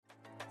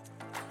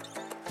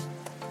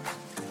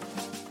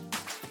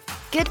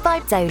Good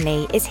Vibes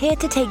Only is here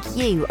to take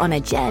you on a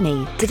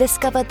journey to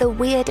discover the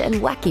weird and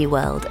wacky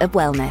world of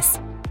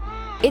wellness.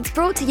 It's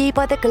brought to you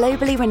by the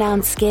globally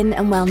renowned skin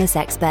and wellness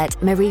expert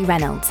Marie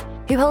Reynolds,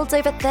 who holds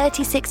over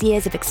 36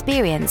 years of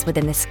experience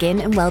within the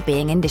skin and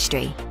well-being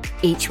industry.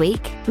 Each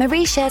week,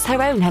 Marie shares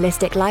her own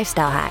holistic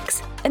lifestyle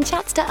hacks and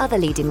chats to other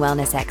leading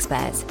wellness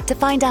experts to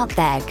find out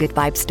their good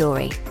vibe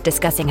story,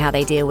 discussing how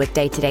they deal with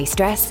day-to-day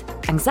stress,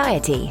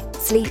 anxiety,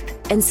 sleep,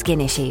 and skin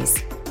issues.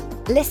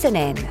 Listen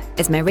in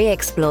as Marie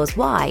explores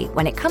why,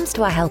 when it comes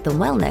to our health and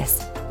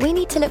wellness, we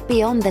need to look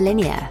beyond the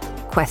linear,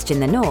 question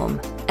the norm,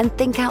 and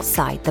think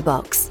outside the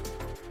box.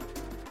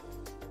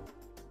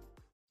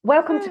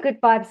 Welcome to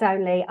Good Vibes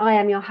Only. I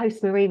am your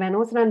host, Marie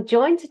Reynolds, and I'm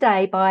joined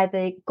today by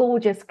the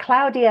gorgeous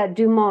Claudia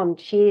Dumond.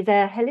 She is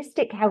a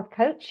holistic health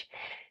coach.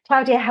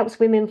 Claudia helps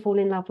women fall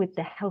in love with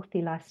the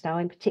healthy lifestyle,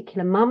 in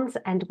particular mums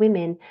and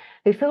women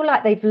who feel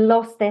like they've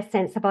lost their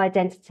sense of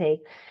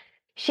identity.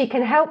 She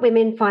can help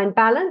women find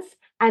balance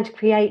and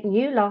create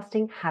new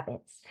lasting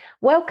habits.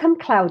 Welcome,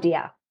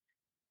 Claudia.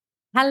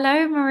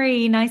 Hello,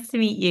 Marie. Nice to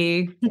meet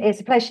you.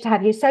 It's a pleasure to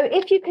have you. So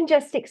if you can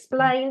just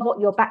explain what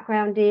your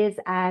background is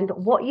and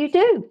what you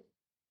do.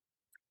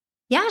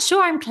 Yeah,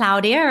 sure. I'm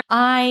Claudia.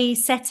 I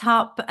set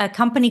up a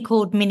company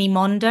called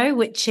Dumond,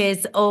 which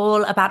is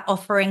all about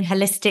offering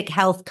holistic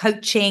health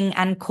coaching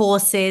and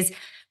courses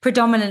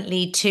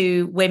predominantly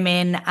to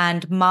women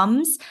and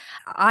mums.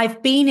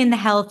 I've been in the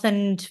health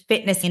and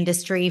fitness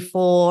industry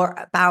for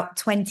about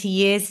 20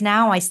 years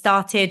now. I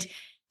started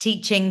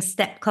teaching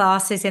step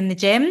classes in the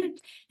gym,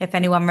 if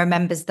anyone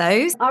remembers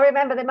those. I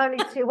remember them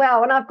only too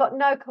well, and I've got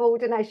no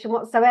coordination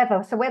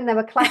whatsoever. So when they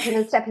were clapping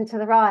and stepping to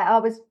the right, I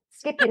was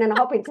skipping and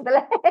hopping to the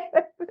left.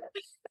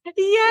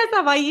 Yes,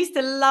 I used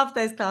to love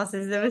those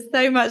classes. It was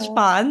so much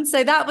fun.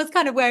 So that was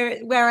kind of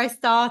where I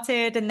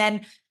started. And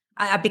then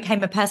I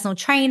became a personal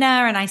trainer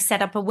and I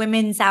set up a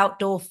women's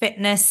outdoor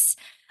fitness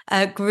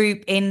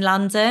group in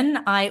London.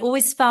 I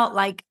always felt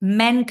like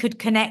men could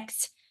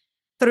connect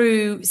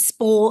through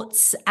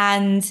sports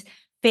and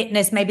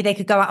fitness. Maybe they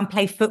could go out and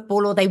play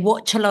football, or they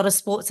watch a lot of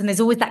sports, and there's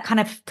always that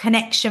kind of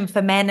connection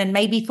for men. And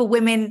maybe for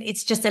women,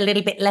 it's just a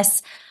little bit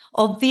less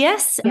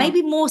obvious,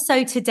 maybe more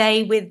so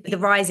today with the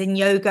rise in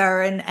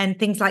yoga and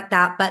things like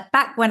that. But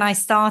back when I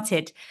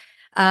started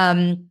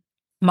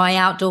my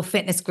outdoor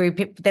fitness group,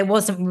 there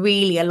wasn't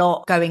really a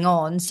lot going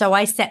on. So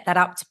I set that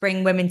up to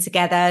bring women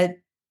together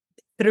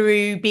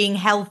through being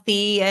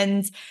healthy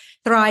and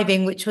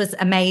thriving, which was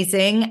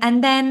amazing.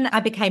 And then I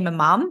became a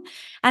mum,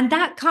 and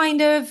that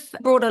kind of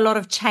brought a lot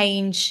of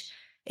change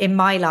in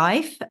my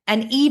life.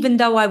 And even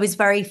though I was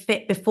very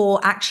fit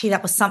before, actually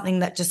that was something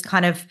that just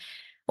kind of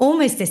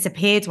almost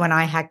disappeared when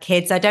I had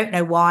kids. I don't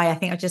know why. I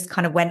think I just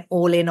kind of went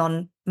all in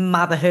on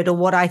motherhood, or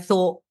what I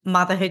thought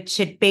motherhood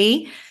should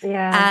be.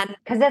 Yeah,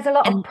 because there's a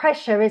lot of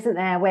pressure, isn't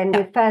there, when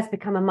you first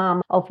become a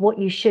mum, of what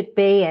you should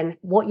be and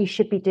what you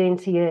should be doing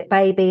to your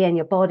baby and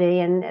your body.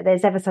 And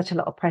there's ever such a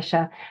lot of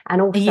pressure.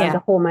 And also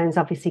the hormones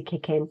obviously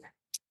kick in.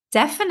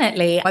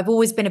 Definitely. I've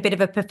always been a bit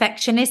of a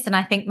perfectionist, and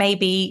I think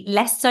maybe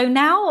less so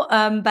now.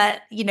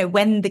 But,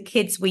 when the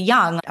kids were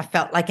young, I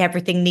felt like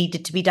everything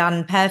needed to be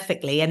done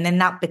perfectly. And then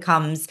that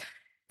becomes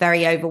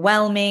very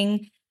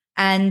overwhelming.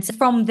 And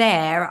from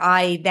there,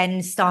 I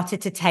then started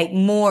to take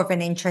more of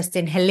an interest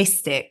in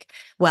holistic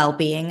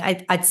well-being.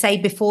 I'd say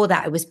before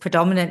that, it was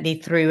predominantly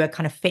through a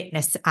kind of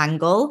fitness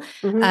angle.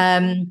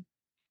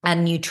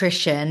 And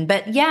nutrition.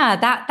 But yeah,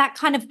 that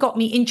kind of got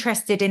me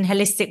interested in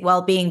holistic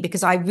well-being,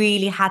 because I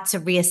really had to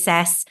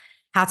reassess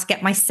how to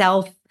get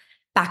myself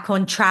back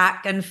on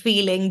track and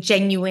feeling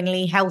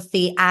genuinely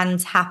healthy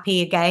and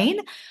happy again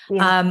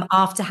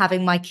after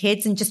having my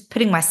kids, and just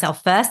putting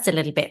myself first a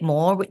little bit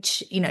more,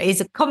 which, is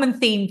a common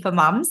theme for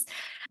mums.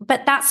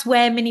 But that's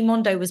where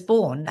Dumond was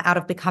born, out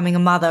of becoming a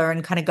mother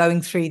and kind of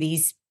going through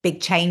these big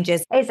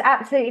changes. It's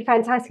absolutely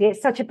fantastic.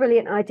 It's such a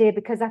brilliant idea,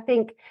 because I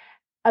think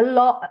a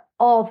lot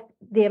of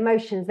the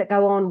emotions that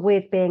go on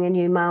with being a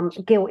new mum,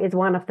 guilt is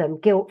one of them.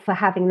 Guilt for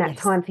having that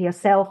time for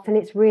yourself. And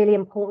it's really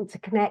important to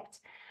connect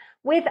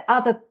with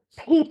other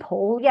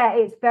people. Yeah,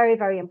 it's very,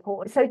 very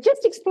important. So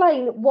just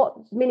explain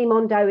what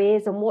Dumond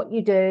is and what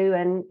you do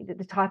and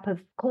the type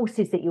of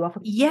courses that you offer.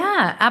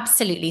 Yeah,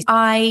 absolutely.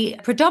 I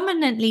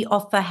predominantly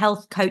offer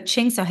health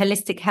coaching, so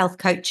holistic health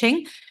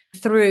coaching,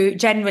 through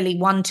generally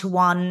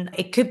one-to-one.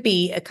 It could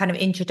be a kind of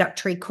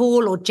introductory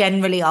call, or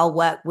generally I'll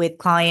work with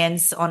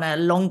clients on a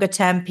longer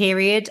term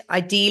period,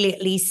 ideally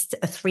at least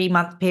a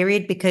 3-month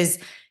period, because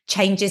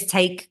changes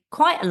take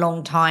quite a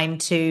long time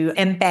to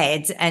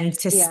embed and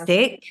to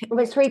stick. Well,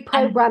 it's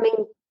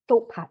reprogramming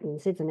thought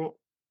patterns, isn't it?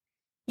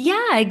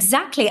 Yeah,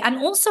 exactly. And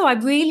also I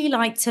really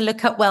like to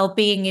look at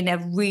well-being in a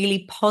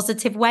really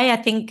positive way. I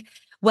think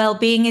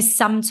well-being is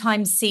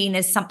sometimes seen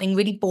as something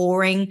really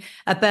boring,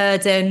 a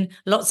burden,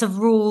 lots of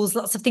rules,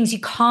 lots of things you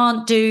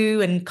can't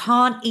do and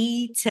can't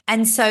eat.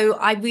 And so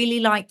I really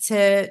like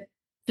to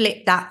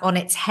flip that on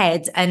its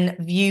head and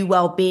view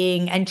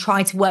well-being and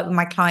try to work with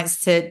my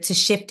clients to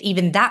shift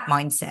even that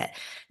mindset,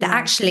 that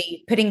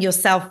actually putting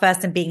yourself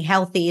first and being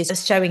healthy is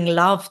just showing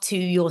love to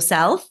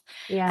yourself.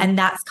 And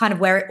that's kind of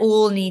where it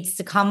all needs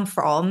to come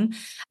from.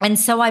 And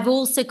so I've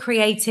also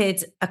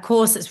created a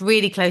course that's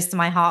really close to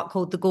my heart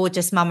called the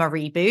Gorgeous Mama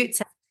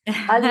Reboot.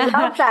 I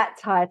love that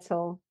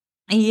title.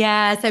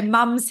 Yeah. So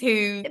mums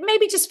who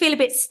maybe just feel a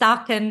bit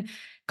stuck and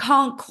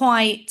can't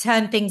quite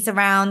turn things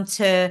around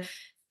to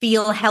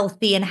feel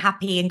healthy and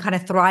happy and kind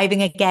of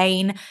thriving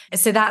again.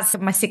 So that's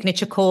my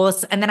signature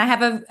course. And then I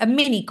have a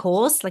mini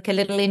course, like a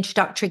little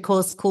introductory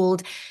course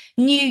called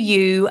New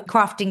You,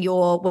 Crafting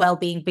Your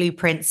Wellbeing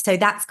Blueprints. So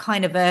that's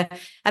kind of a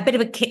bit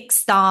of a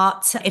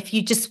kickstart. If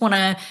you just want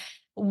to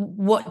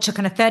watch a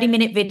kind of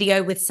 30-minute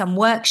video with some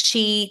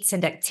worksheets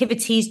and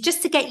activities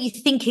just to get you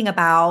thinking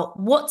about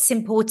what's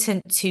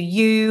important to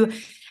you,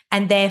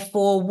 and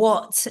therefore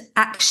what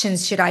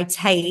actions should I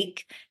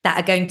take that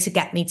are going to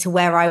get me to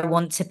where I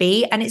want to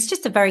be. And it's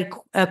just a very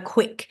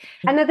quick.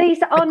 And are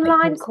these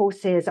online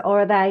courses,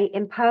 or are they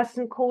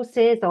in-person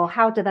courses, or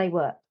how do they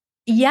work?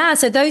 Yeah,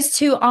 so those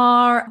two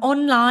are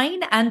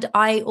online, and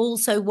I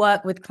also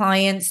work with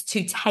clients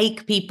to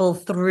take people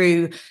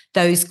through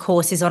those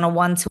courses on a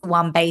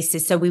one-to-one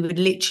basis. So we would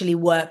literally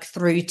work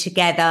through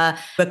together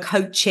a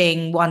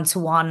coaching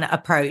one-to-one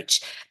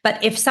approach.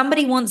 But if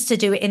somebody wants to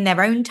do it in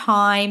their own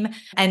time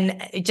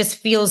and it just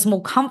feels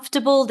more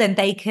comfortable, then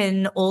they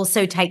can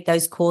also take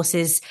those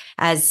courses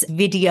as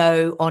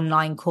video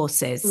online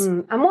courses.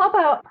 And what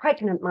about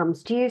pregnant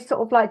mums? Do you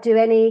sort of like do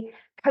any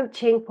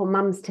coaching for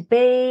mums to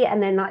be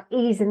and then like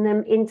easing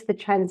them into the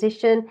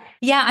transition?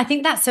 Yeah, I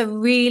think that's a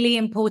really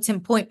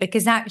important point,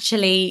 because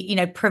actually, you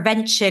know,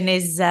 prevention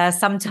is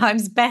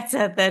sometimes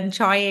better than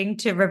trying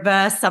to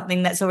reverse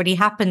something that's already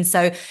happened.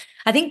 So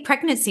I think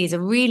pregnancy is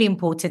a really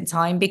important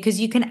time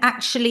because you can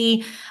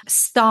actually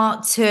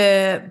start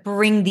to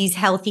bring these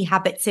healthy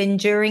habits in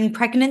during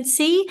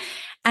pregnancy.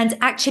 And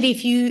actually,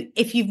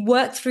 if you've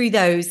worked through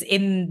those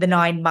in the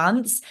 9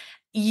 months,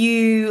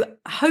 you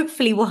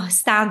hopefully will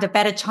stand a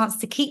better chance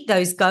to keep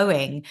those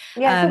going.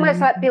 Yeah, it's almost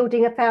like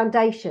building a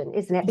foundation,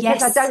 isn't it?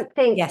 Because I don't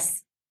think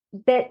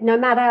that no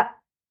matter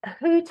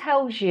who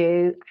tells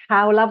you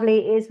how lovely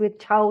it is with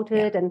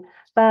childhood and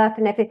birth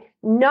and everything,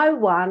 no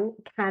one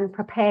can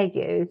prepare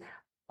you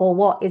for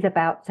what is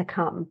about to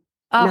come.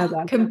 Oh, no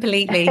one.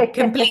 completely.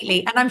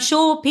 And I'm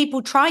sure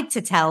people tried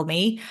to tell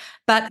me,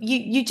 but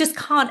you just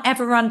can't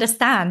ever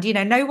understand. You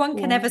know, no one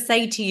can ever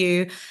say to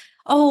you,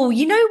 oh,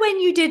 you know, when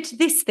you did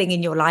this thing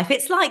in your life,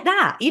 it's like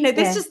that. You know,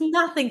 there's just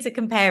nothing to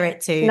compare it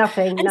to.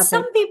 Nothing.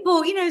 Some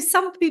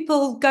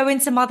people go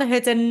into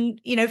motherhood and,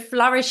 you know,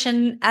 flourish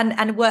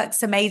and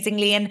works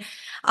amazingly. And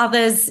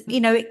others, you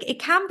know, it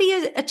can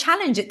be a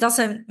challenge. It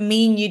doesn't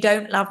mean you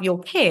don't love your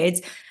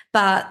kids,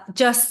 but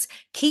just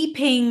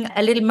keeping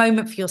a little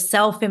moment for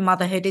yourself in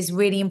motherhood is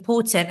really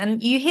important.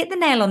 And you hit the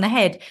nail on the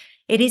head.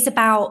 It is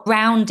about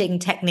grounding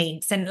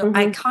techniques. And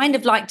I kind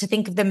of like to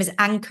think of them as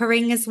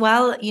anchoring as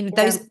well. You know,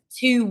 those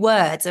two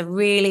words are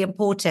really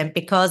important,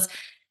 because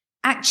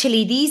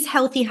actually these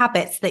healthy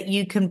habits that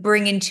you can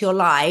bring into your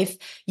life,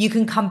 you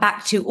can come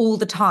back to all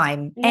the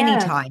time,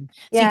 anytime.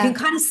 So you can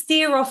kind of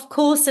steer off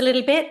course a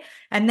little bit,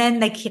 and then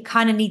they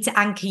kind of need to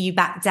anchor you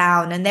back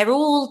down. And they're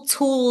all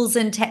tools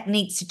and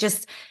techniques to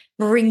just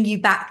bring you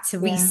back to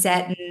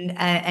reset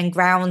and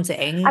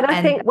grounding. And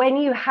I think when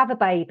you have a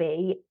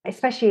baby,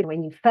 especially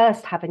when you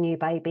first have a new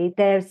baby,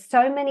 there's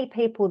so many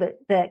people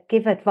that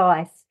give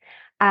advice,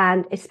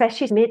 and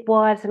especially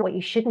midwives, and what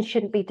you should and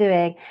shouldn't be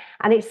doing.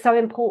 And it's so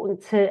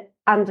important to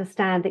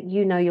understand that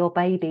you know your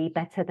baby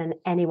better than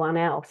anyone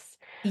else.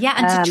 Yeah,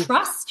 and to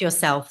trust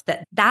yourself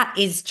that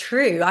is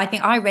true. I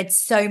think I read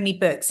so many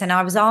books, and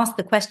I was asked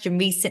the question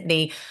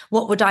recently,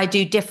 what would I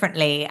do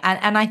differently?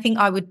 And I think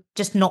I would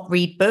just not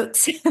read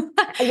books.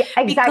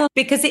 Exactly.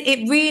 because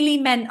it really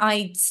meant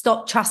I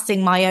stopped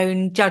trusting my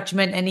own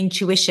judgment and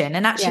intuition.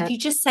 And actually, if you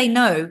just say,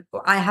 no,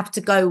 I have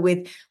to go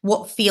with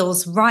what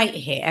feels right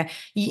here,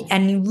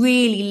 and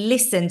really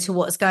listen to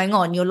what's going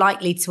on, you're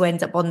likely to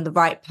end up on the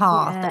right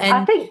path. Yeah.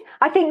 And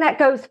I think that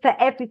goes for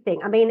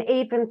everything. I mean,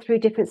 even through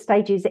different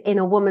stages in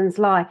a woman's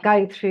life,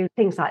 going through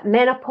things like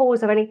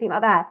menopause or anything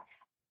like that,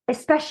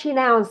 especially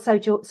now on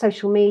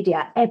social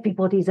media,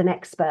 everybody's an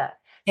expert.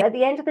 At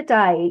the end of the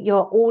day,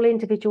 you're all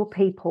individual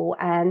people,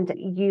 and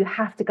you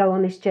have to go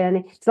on this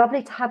journey. It's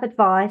lovely to have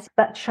advice,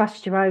 but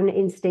trust your own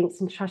instincts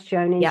and trust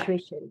your own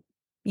intuition.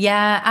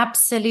 Yeah,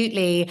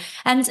 absolutely.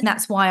 And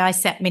that's why I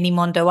set Mini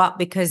Mondo up,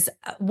 because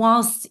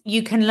whilst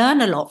you can learn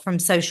a lot from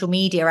social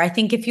media, I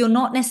think if you're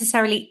not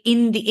necessarily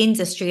in the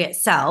industry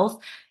itself,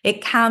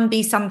 it can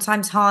be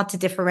sometimes hard to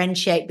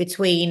differentiate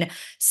between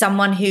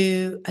someone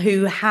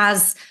who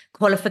has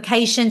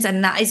qualifications,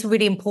 and that is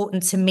really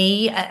important to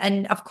me.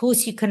 And of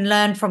course, you can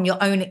learn from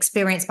your own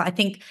experience, but I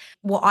think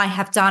what I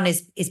have done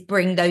is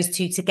bring those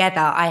two together.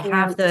 I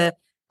have the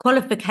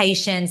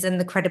qualifications and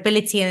the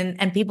credibility,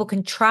 and people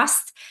can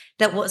trust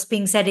that what's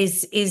being said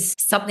is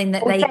something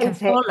that authentic. They can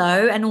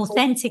follow, and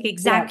authentic,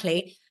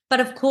 exactly. But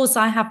of course,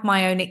 I have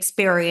my own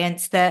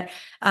experience that,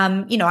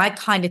 I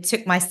kind of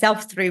took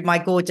myself through my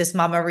Gorgeous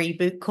Mama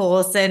Reboot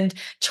course and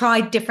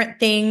tried different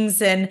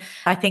things. And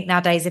I think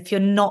nowadays, if you're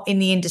not in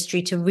the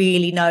industry, to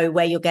really know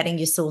where you're getting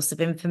your source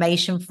of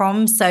information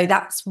from. So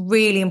that's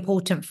really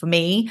important for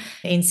me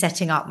in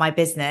setting up my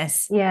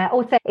business. Yeah.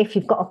 Also, if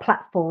you've got a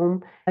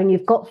platform and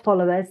you've got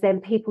followers,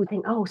 then people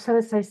think, oh,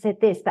 so-and-so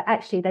said this, but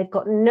actually they've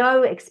got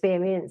no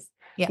experience.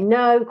 Yeah.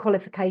 No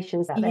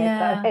qualifications out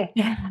there.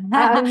 Yeah.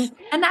 So,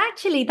 and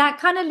actually that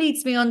kind of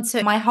leads me on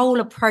to my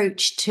whole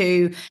approach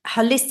to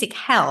holistic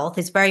health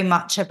is very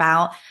much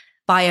about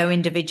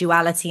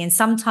bio-individuality. And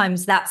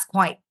sometimes that's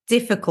quite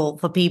difficult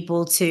for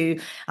people to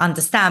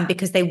understand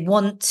because they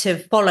want to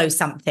follow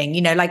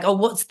something, like, oh,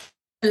 what's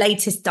the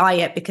latest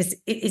diet? Because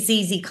it's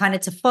easy kind of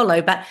to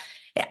follow. But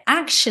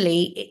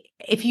actually,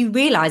 if you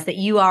realize that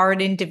you are an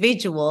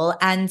individual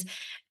and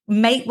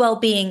make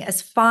well-being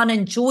as fun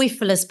and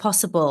joyful as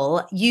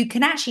possible, you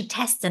can actually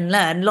test and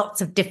learn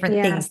lots of different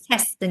things,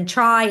 test and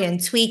try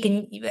and tweak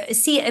and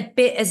see it a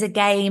bit as a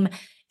game,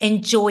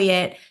 enjoy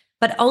it.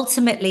 But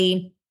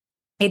ultimately,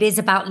 it is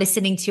about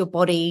listening to your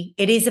body.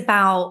 It is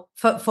about,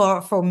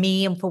 for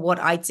me and for what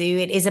I do,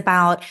 it is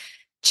about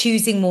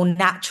choosing more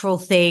natural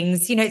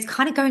things. It's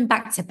kind of going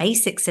back to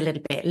basics a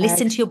little bit.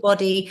 Listen to your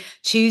body,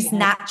 choose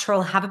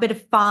natural, have a bit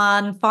of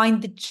fun,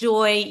 find the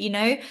joy,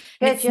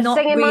 It's not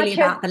really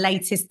about the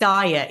latest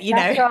diet,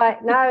 That's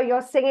right. No,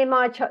 you're singing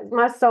my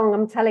song.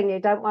 I'm telling you,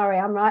 don't worry.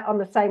 I'm right on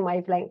the same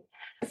wavelength.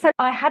 So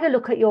I had a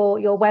look at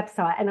your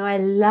website and I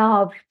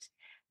loved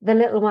the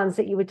little ones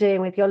that you were doing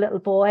with your little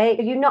boy.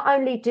 You not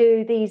only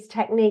do these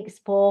techniques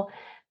for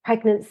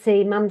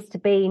pregnancy, mums to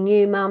be,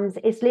 new mums,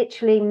 it's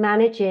literally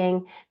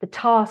managing the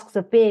tasks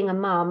of being a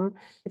mum.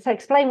 So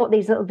explain what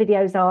these little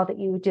videos are that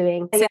you were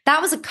doing. So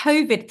that was a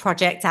COVID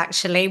project,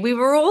 actually. We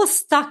were all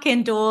stuck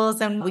indoors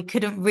and we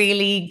couldn't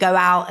really go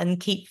out and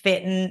keep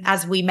fit and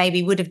as we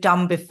maybe would have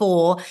done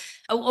before.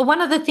 One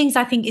of the things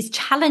I think is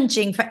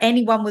challenging for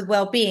anyone with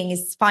well-being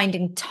is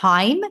finding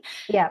time.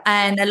 Yeah.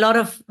 And a lot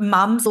of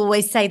mums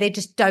always say they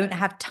just don't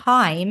have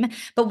time.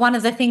 But one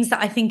of the things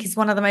that I think is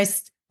one of the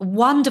most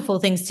wonderful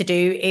things to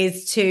do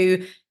is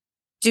to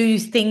do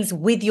things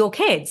with your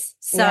kids.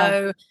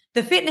 So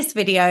the fitness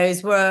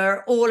videos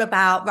were all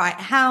about, right,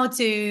 how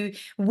do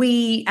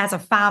we as a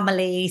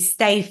family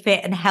stay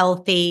fit and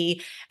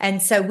healthy?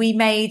 And so we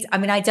made,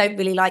 I don't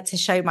really like to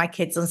show my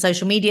kids on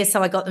social media,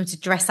 so I got them to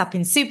dress up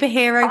in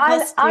superhero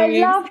costumes. I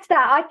loved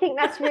that. I think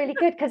that's really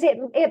good because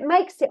it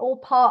makes it all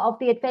part of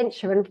the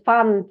adventure and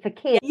fun for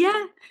kids.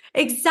 Yeah,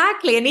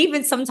 exactly. And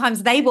even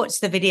sometimes they watch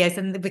the videos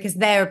and because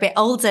they're a bit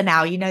older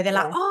now, they're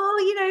like, oh,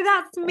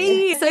 that's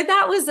me. So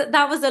that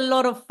was a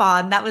lot of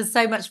fun. That was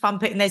so much fun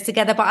putting those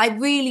together. But I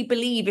really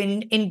believe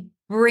in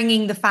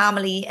bringing the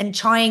family and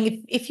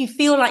trying, if you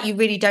feel like you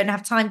really don't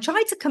have time,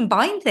 try to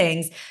combine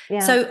things.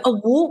 So a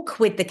walk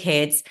with the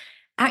kids,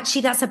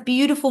 actually, that's a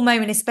beautiful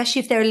moment, especially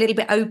if they're a little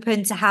bit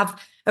open to have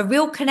a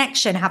real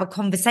connection, have a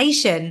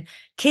conversation.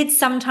 Kids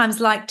sometimes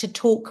like to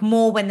talk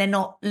more when they're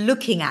not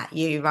looking at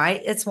you,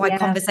 right? That's why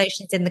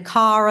conversations in the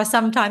car are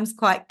sometimes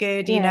quite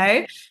good,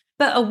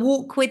 But a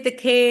walk with the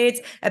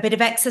kids, a bit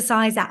of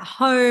exercise at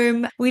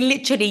home. We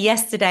literally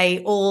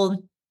yesterday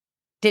all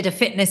did a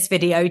fitness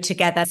video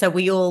together. So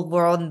we all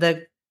were on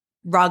the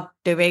rug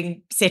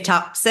doing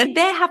sit-ups and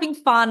they're having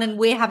fun and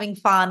we're having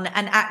fun.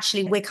 And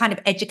actually we're kind of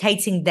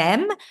educating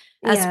them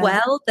as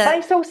well. But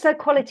it's also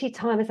quality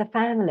time as a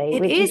family,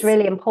 which is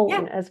really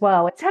important as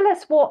well. Tell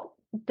us what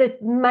the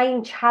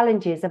main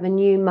challenges of a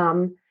new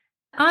mum.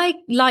 I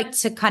like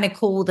to kind of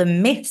call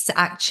them myths,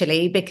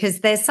 actually,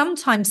 because there's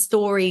sometimes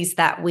stories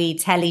that we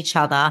tell each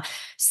other.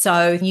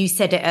 So you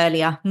said it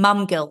earlier,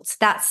 mum guilt.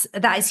 That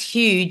is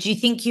huge. You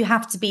think you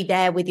have to be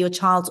there with your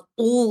child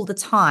all the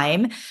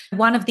time.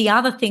 One of the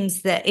other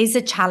things that is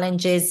a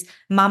challenge is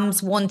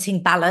mums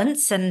wanting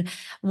balance. And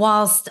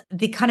whilst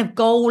the kind of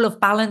goal of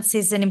balance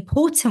is an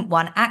important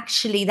one,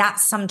 actually that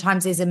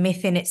sometimes is a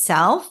myth in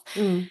itself.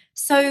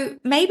 So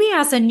maybe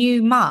as a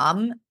new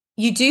mum,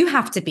 you do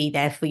have to be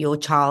there for your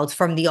child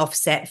from the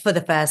offset for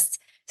the first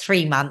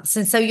 3 months.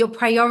 And so your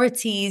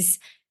priorities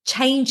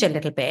change a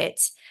little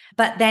bit,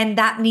 but then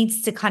that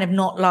needs to kind of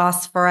not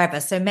last forever.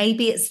 So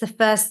maybe it's the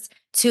first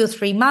 2 or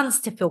 3 months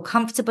to feel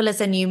comfortable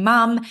as a new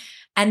mum.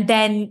 And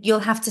then you'll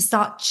have to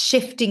start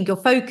shifting your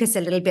focus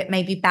a little bit,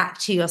 maybe back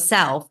to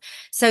yourself.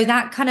 So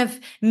that kind of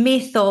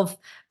myth of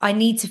I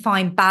need to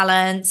find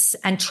balance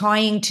and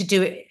trying to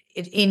do it.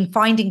 In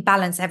finding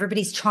balance,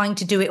 everybody's trying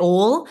to do it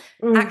all.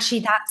 Actually,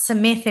 that's a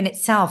myth in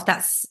itself.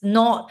 That's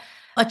not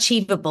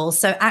achievable.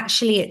 So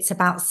actually, it's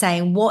about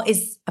saying what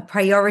is a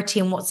priority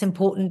and what's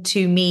important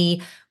to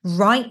me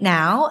right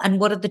now,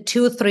 and what are the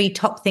 2 or 3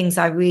 top things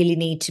I really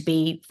need to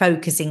be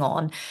focusing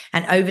on.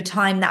 And over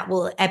time, that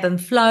will ebb and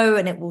flow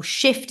and it will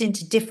shift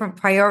into different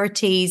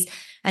priorities.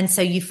 And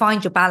so you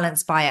find your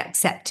balance by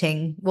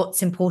accepting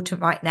what's important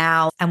right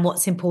now and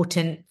what's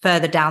important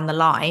further down the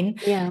line.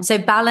 So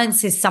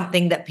balance is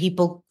something that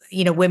people,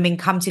 women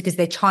come to because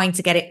they're trying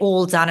to get it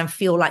all done and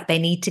feel like they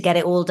need to get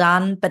it all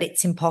done, but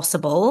it's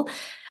impossible.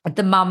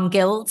 the mum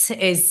guilt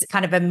is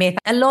kind of a myth.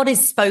 A lot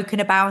is spoken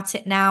about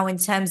it now in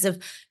terms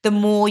of the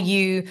more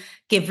you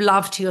give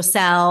love to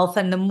yourself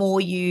and the more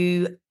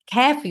you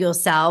care for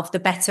yourself, the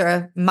better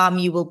a mum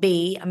you will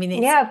be. I mean,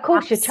 it's of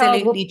course,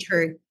 absolutely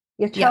true.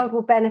 Your child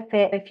will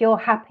benefit if you're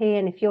happy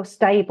and if you're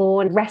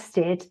stable and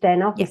rested,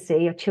 then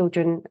obviously your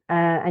children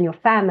and your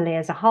family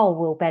as a whole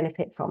will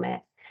benefit from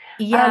it.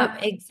 Yeah,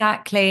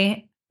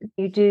 exactly.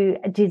 You do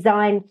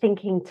design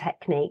thinking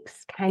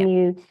techniques. Can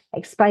you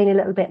explain a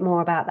little bit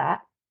more about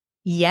that?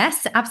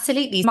 Yes,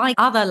 absolutely. My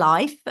other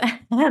life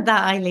that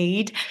I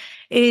lead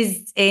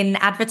is in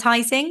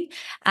advertising,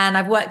 and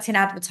I've worked in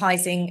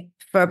advertising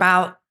for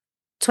about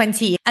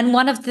 20 years. And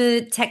one of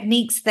the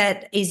techniques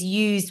that is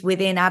used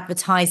within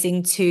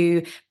advertising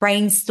to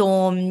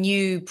brainstorm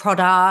new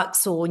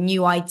products or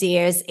new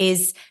ideas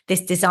is this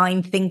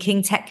design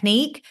thinking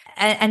technique.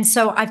 And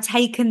so I've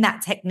taken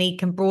that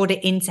technique and brought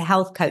it into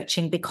health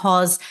coaching,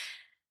 because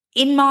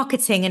in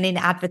marketing and in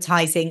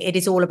advertising, it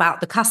is all about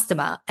the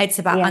customer. It's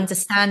about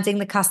understanding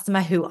the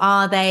customer. Who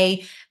are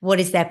they? What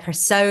is their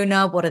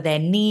persona? What are their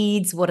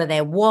needs? What are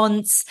their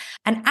wants?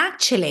 And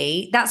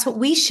actually, that's what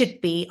we should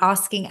be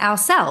asking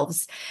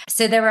ourselves.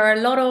 So there are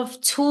a lot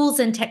of tools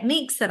and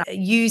techniques that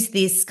use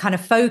this kind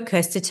of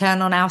focus to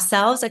turn on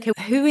ourselves. Okay,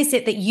 who is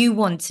it that you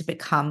want to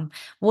become?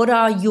 What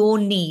are your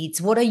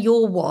needs? What are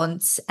your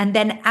wants? And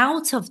then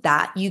out of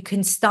that, you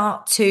can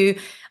start to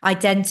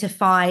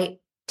identify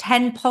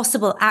 10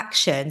 possible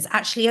actions.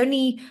 Actually,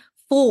 only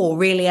 4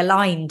 really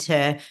align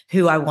to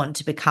who I want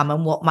to become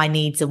and what my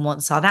needs and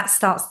wants are. That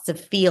starts to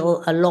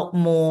feel a lot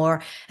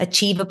more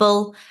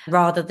achievable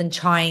rather than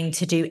trying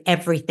to do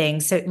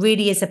everything. So it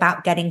really is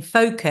about getting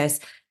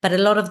focus. But a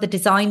lot of the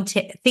design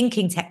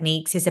thinking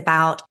techniques is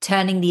about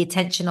turning the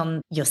attention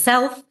on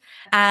yourself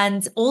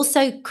and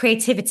also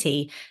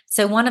creativity.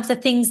 So one of the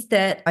things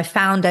that I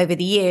found over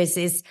the years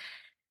is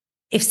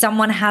if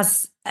someone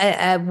has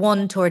a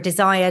want or a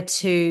desire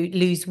to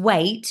lose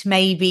weight,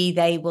 maybe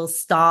they will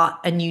start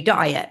a new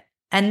diet.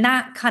 And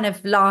that kind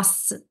of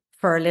lasts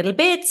for a little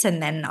bit.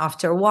 And then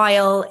after a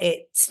while,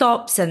 it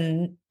stops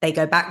and they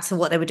go back to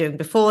what they were doing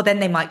before. Then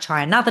they might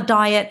try another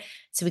diet.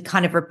 So we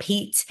kind of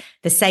repeat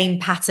the same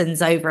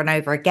patterns over and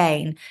over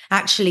again.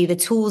 Actually, the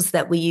tools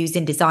that we use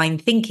in design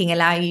thinking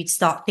allow you to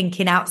start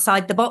thinking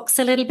outside the box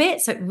a little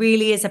bit. So it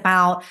really is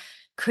about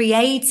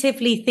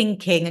creatively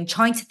thinking and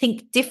trying to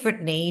think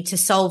differently to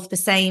solve the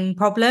same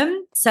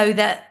problem, so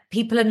that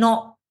people are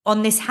not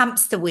on this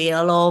hamster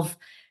wheel of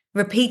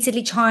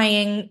repeatedly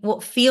trying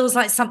what feels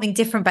like something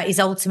different, but is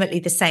ultimately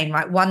the same,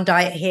 right? One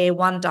diet here,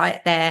 one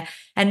diet there,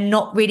 and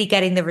not really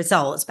getting the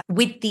results. But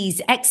with these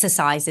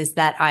exercises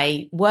that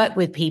I work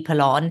with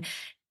people on,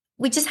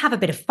 we just have a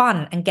bit of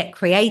fun and get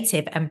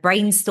creative and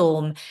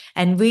brainstorm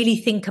and really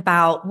think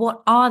about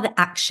what are the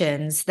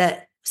actions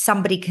that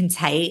somebody can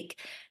take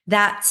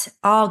that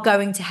are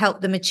going to help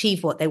them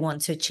achieve what they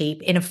want to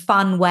achieve in a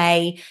fun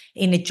way,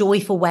 in a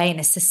joyful way, in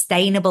a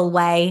sustainable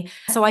way.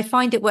 So I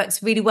find it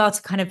works really well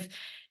to kind of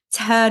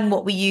turn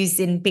what we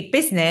use in big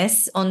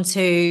business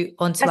onto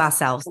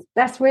ourselves.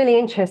 That's really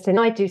interesting.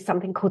 I do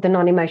something called the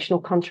non-emotional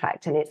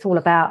contract, and it's all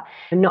about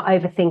not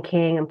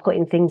overthinking and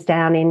putting things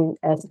down in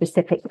a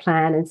specific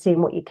plan and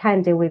seeing what you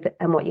can deal with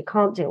and what you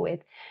can't deal with.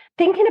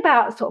 Thinking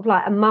about sort of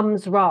like a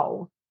mum's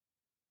role,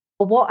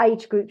 or what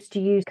age groups do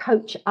you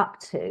coach up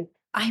to?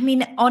 I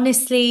mean,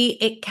 honestly,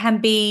 it can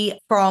be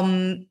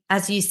from,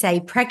 as you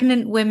say,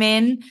 pregnant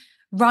women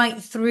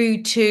right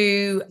through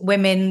to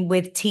women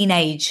with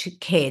teenage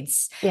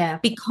kids. Yeah.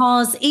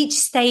 Because each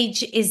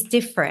stage is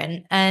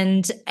different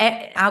and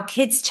our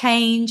kids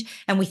change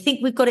and we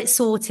think we've got it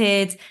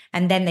sorted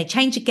and then they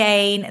change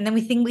again and then we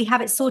think we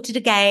have it sorted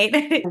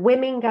again.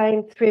 Women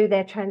going through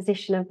their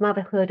transition of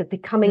motherhood, of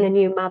becoming a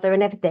new mother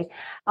and everything.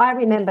 I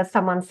remember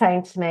someone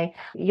saying to me,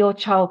 your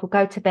child will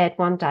go to bed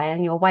one day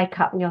and you'll wake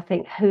up and you'll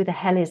think, who the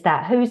hell is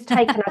that? Who's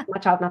taken up my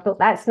child? And I thought,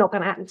 that's not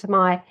going to happen to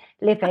my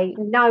Livy.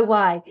 No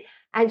way.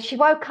 And she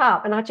woke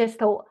up and I just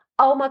thought,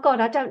 oh my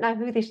God, I don't know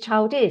who this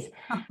child is.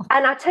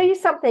 And I tell you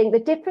something, the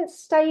different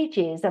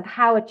stages of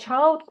how a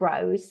child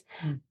grows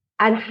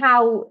and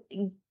how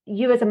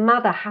you as a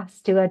mother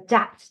has to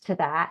adapt to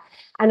that,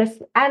 and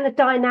the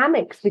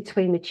dynamics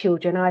between the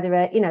children,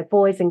 either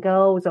boys and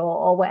girls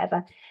or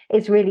whatever,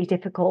 is really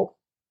difficult.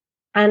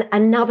 And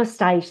another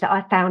stage that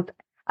I found,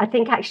 I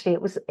think actually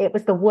it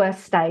was the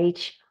worst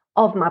stage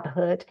of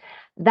motherhood.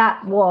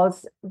 That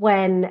was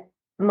when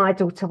my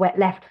daughter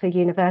left for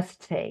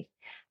university,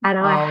 and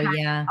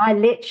I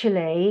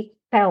literally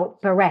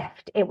felt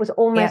bereft. It was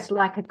almost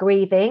like a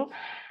grieving.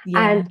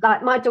 And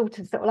like my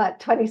daughter's sort of like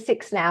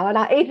 26 now,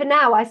 and even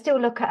now I still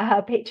look at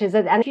her pictures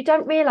and you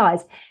don't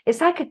realize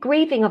it's like a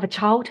grieving of a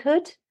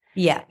childhood.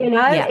 Even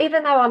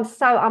though I'm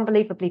so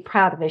unbelievably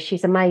proud of her,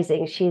 she's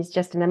amazing, she's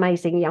just an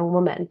amazing young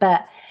woman,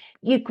 but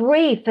you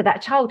grieve for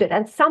that childhood.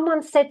 And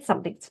someone said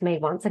something to me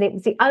once, and it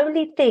was the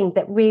only thing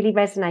that really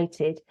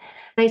resonated.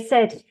 They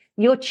said,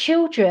 your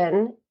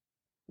children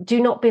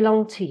do not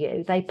belong to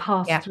you. They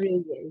pass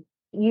through you.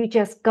 You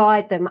just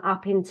guide them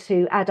up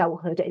into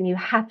adulthood, and you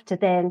have to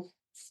then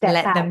step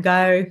Let back. them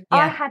go.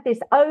 I had this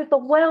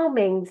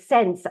overwhelming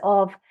sense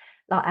of,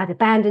 like, I'd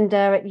abandoned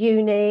her at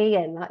uni,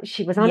 and like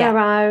she was on her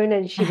own,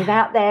 and she was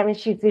out there, and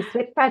she's this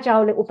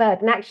fragile little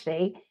bird. And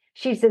actually,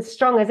 she's as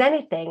strong as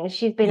anything, and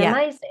she's been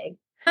amazing.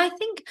 I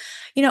think,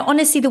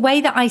 honestly, the way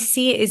that I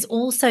see it is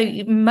also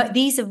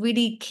these are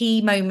really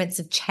key moments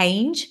of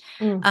change.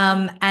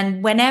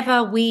 And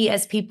whenever we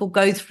as people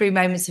go through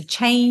moments of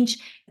change,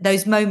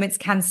 those moments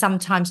can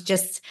sometimes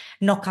just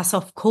knock us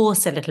off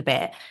course a little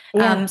bit.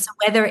 So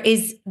whether it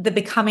is the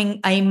becoming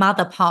a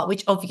mother part,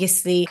 which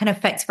obviously can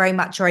affect very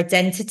much your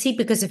identity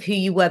because of who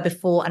you were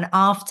before and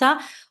after,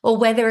 or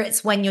whether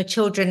it's when your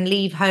children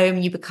leave home,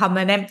 you become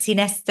an empty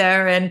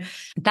nester, and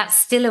that's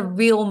still a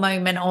real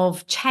moment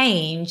of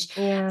change.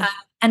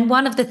 And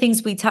one of the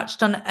things we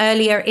touched on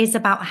earlier is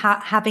about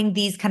having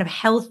these kind of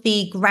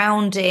healthy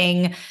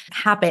grounding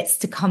habits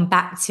to come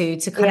back to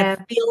kind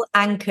of feel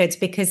anchored,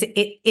 because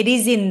it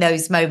is in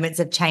those moments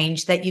of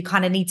change that you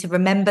kind of need to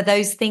remember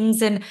those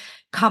things and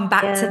come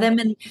back to them.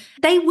 And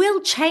they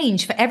will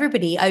change for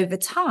everybody over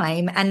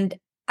time. And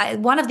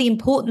one of the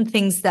important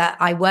things that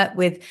I work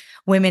with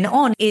women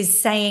on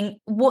is saying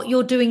what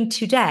you're doing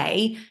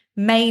today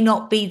may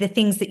not be the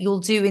things that you'll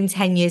do in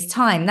 10 years'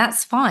 time.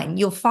 That's fine.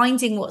 You're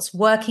finding what's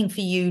working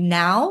for you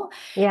now.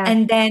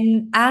 And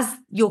then as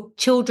your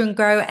children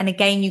grow, and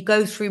again, you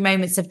go through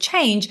moments of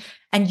change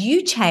and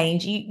you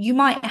change, you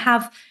might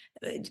have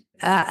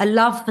a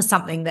love for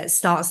something that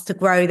starts to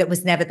grow that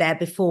was never there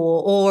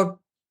before, or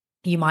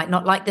you might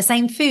not like the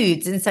same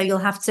foods. And so you'll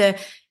have to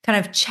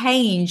kind of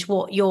change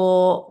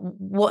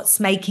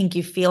what's making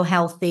you feel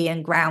healthy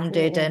and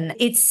grounded. And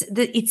it's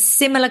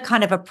similar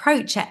kind of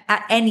approach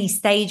at any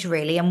stage,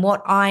 really. And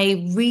what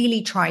I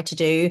really try to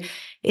do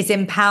is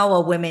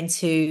empower women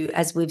to,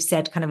 as we've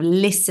said, kind of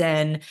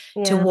listen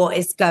to what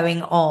is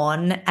going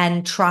on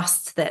and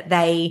trust that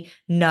they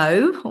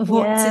know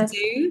what to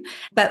do.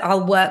 But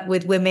I'll work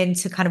with women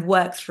to kind of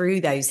work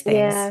through those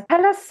things.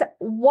 Tell us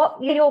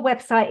what your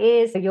website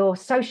is, your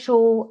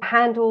social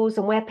handles,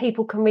 and where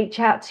people can reach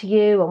out to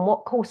you, and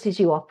what courses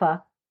you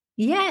offer.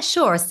 Yeah,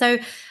 sure. So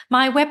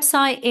my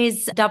website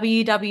is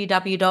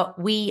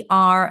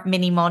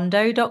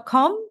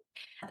www.weareminimondo.com.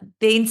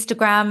 The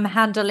Instagram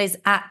handle is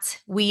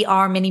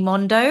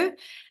 @weareminimondo,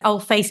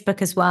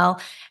 Facebook as well.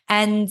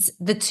 And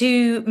the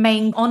two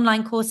main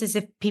online courses,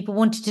 if people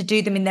wanted to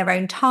do them in their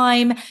own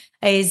time,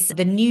 is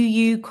the New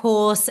You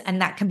course,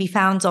 and that can be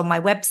found on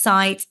my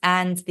website,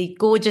 and the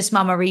Gorgeous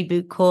Mama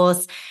Reboot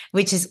course,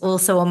 which is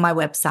also on my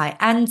website.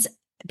 And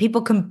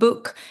people can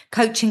book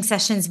coaching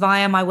sessions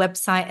via my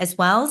website as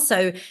well.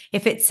 So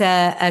if it's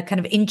a kind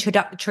of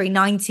introductory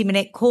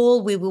 90-minute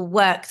call, we will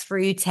work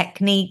through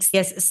techniques.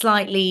 Yes, a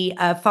slightly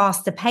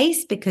faster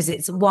pace because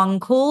it's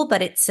one call,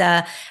 but it's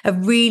a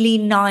really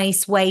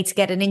nice way to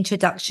get an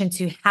introduction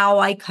to how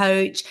I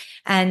coach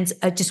and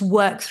just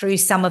work through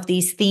some of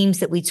these themes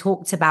that we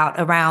talked about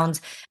around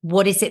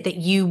what is it that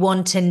you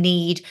want to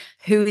need,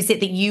 who is it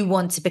that you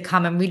want to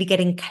become, and really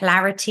getting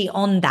clarity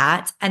on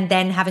that. And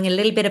then having a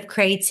little bit of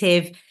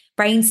creative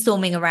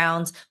brainstorming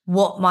around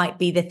what might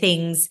be the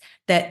things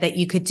that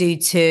you could do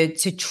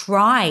to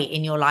try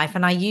in your life.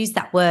 And I use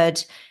that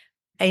word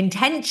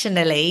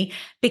intentionally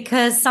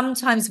because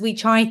sometimes we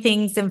try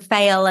things and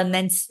fail and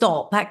then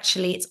stop.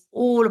 Actually, it's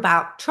all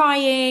about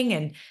trying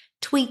and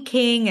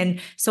tweaking. And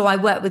so I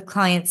work with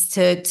clients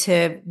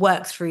to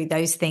work through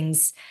those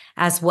things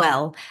as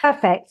well.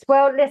 Perfect.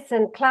 Well,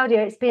 listen,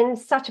 Claudia, it's been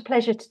such a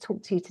pleasure to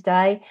talk to you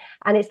today.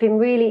 And it's been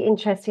really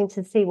interesting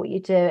to see what you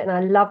do. And I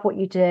love what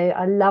you do.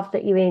 I love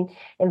that you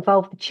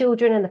involve the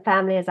children and the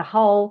family as a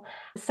whole.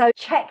 So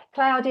check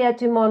Claudia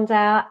Dumond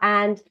out.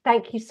 And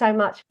thank you so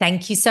much.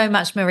 Thank you so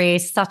much, Marie.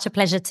 It's such a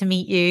pleasure to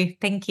meet you.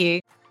 Thank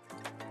you.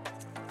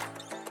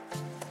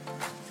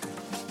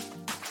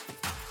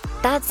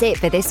 That's it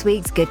for this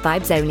week's Good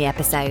Vibes Only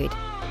episode.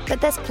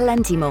 But there's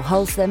plenty more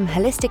wholesome,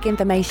 holistic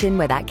information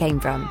where that came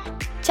from.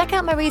 Check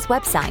out Marie's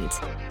website,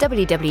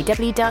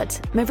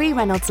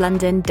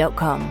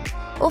 www.mariereynolds.london.com,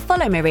 or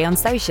follow Marie on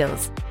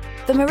socials.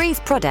 For Marie's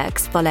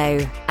products, follow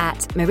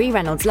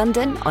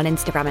 @MarieReynoldsLondon on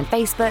Instagram and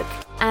Facebook,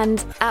 and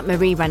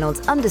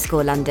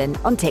 @MarieReynolds_London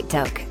on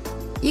TikTok.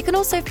 You can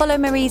also follow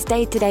Marie's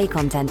day-to-day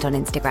content on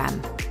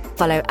Instagram.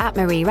 Follow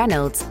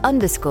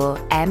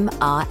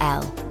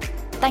 @MarieReynolds_MRL.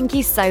 Thank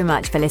you so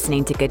much for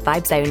listening to Good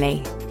Vibes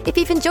Only. If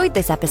you've enjoyed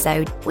this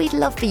episode, we'd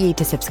love for you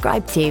to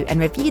subscribe to and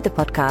review the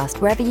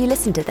podcast wherever you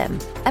listen to them.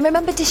 And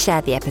remember to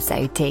share the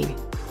episode too.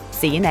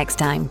 See you next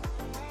time.